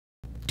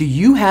Do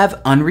you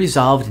have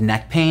unresolved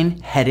neck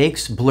pain,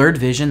 headaches, blurred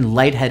vision,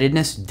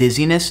 lightheadedness,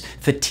 dizziness,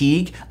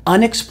 fatigue,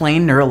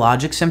 unexplained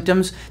neurologic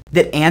symptoms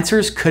that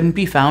answers couldn't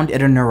be found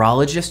at a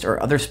neurologist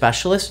or other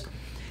specialist?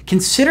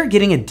 Consider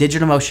getting a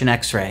digital motion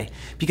x-ray,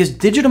 because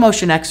digital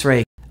motion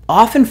x-ray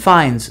often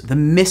finds the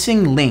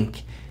missing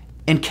link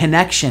and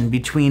connection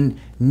between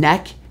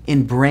neck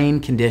and brain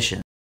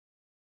conditions.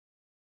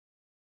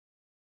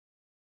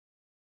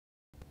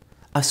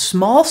 A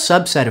small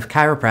subset of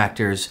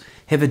chiropractors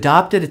have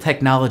adopted a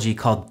technology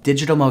called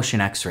digital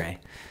motion x-ray.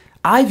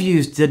 I've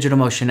used digital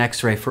motion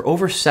x-ray for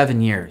over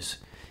 7 years.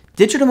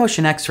 Digital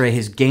motion x-ray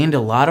has gained a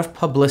lot of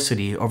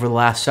publicity over the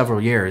last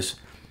several years,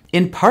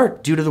 in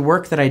part due to the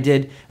work that I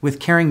did with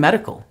Caring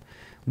Medical.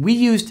 We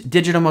used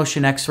digital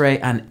motion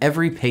x-ray on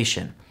every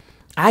patient.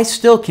 I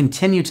still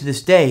continue to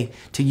this day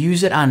to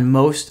use it on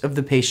most of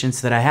the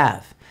patients that I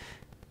have.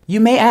 You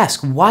may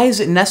ask, why is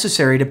it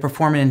necessary to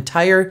perform an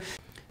entire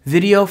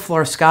video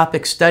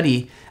fluoroscopic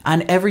study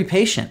on every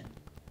patient?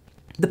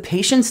 The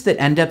patients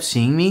that end up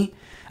seeing me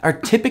are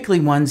typically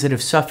ones that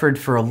have suffered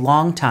for a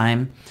long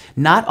time.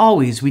 Not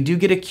always, we do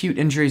get acute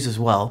injuries as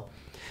well,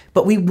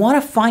 but we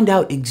want to find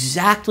out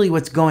exactly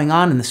what's going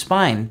on in the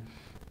spine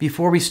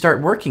before we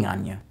start working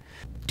on you.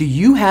 Do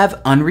you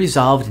have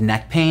unresolved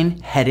neck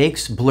pain,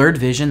 headaches, blurred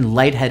vision,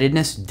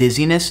 lightheadedness,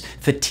 dizziness,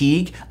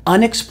 fatigue,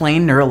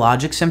 unexplained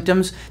neurologic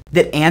symptoms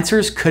that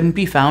answers couldn't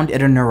be found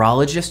at a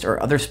neurologist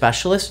or other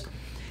specialist?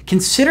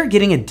 Consider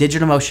getting a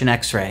digital motion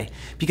x-ray,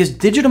 because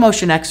digital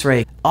motion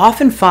x-ray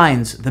often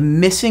finds the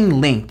missing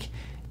link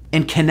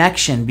and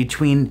connection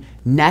between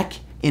neck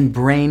and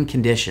brain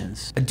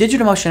conditions. A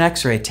digital motion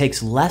x-ray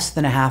takes less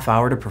than a half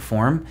hour to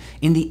perform,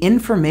 and the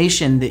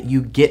information that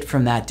you get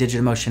from that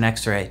digital motion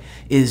x-ray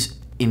is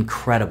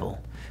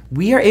incredible.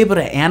 We are able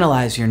to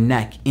analyze your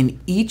neck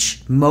in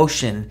each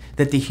motion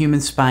that the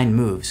human spine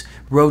moves: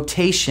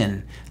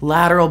 rotation,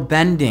 lateral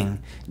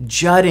bending,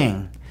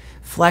 jutting,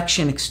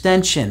 flexion,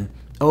 extension,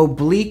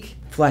 oblique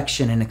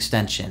flexion and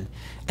extension.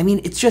 I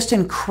mean, it's just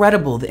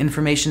incredible the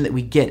information that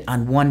we get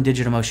on one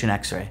digital motion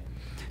x-ray.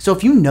 So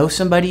if you know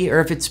somebody,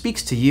 or if it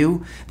speaks to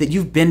you that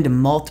you've been to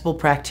multiple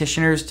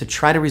practitioners to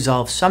try to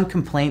resolve some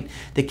complaint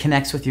that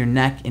connects with your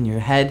neck and your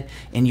head,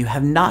 and you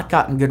have not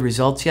gotten good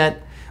results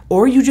yet,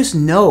 or you just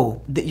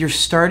know that you're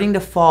starting to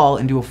fall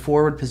into a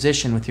forward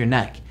position with your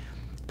neck,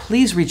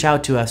 please reach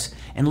out to us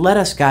and let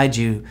us guide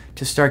you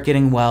to start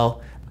getting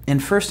well,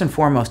 and first and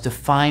foremost, to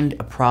find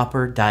a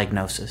proper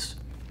diagnosis.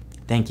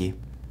 Thank you.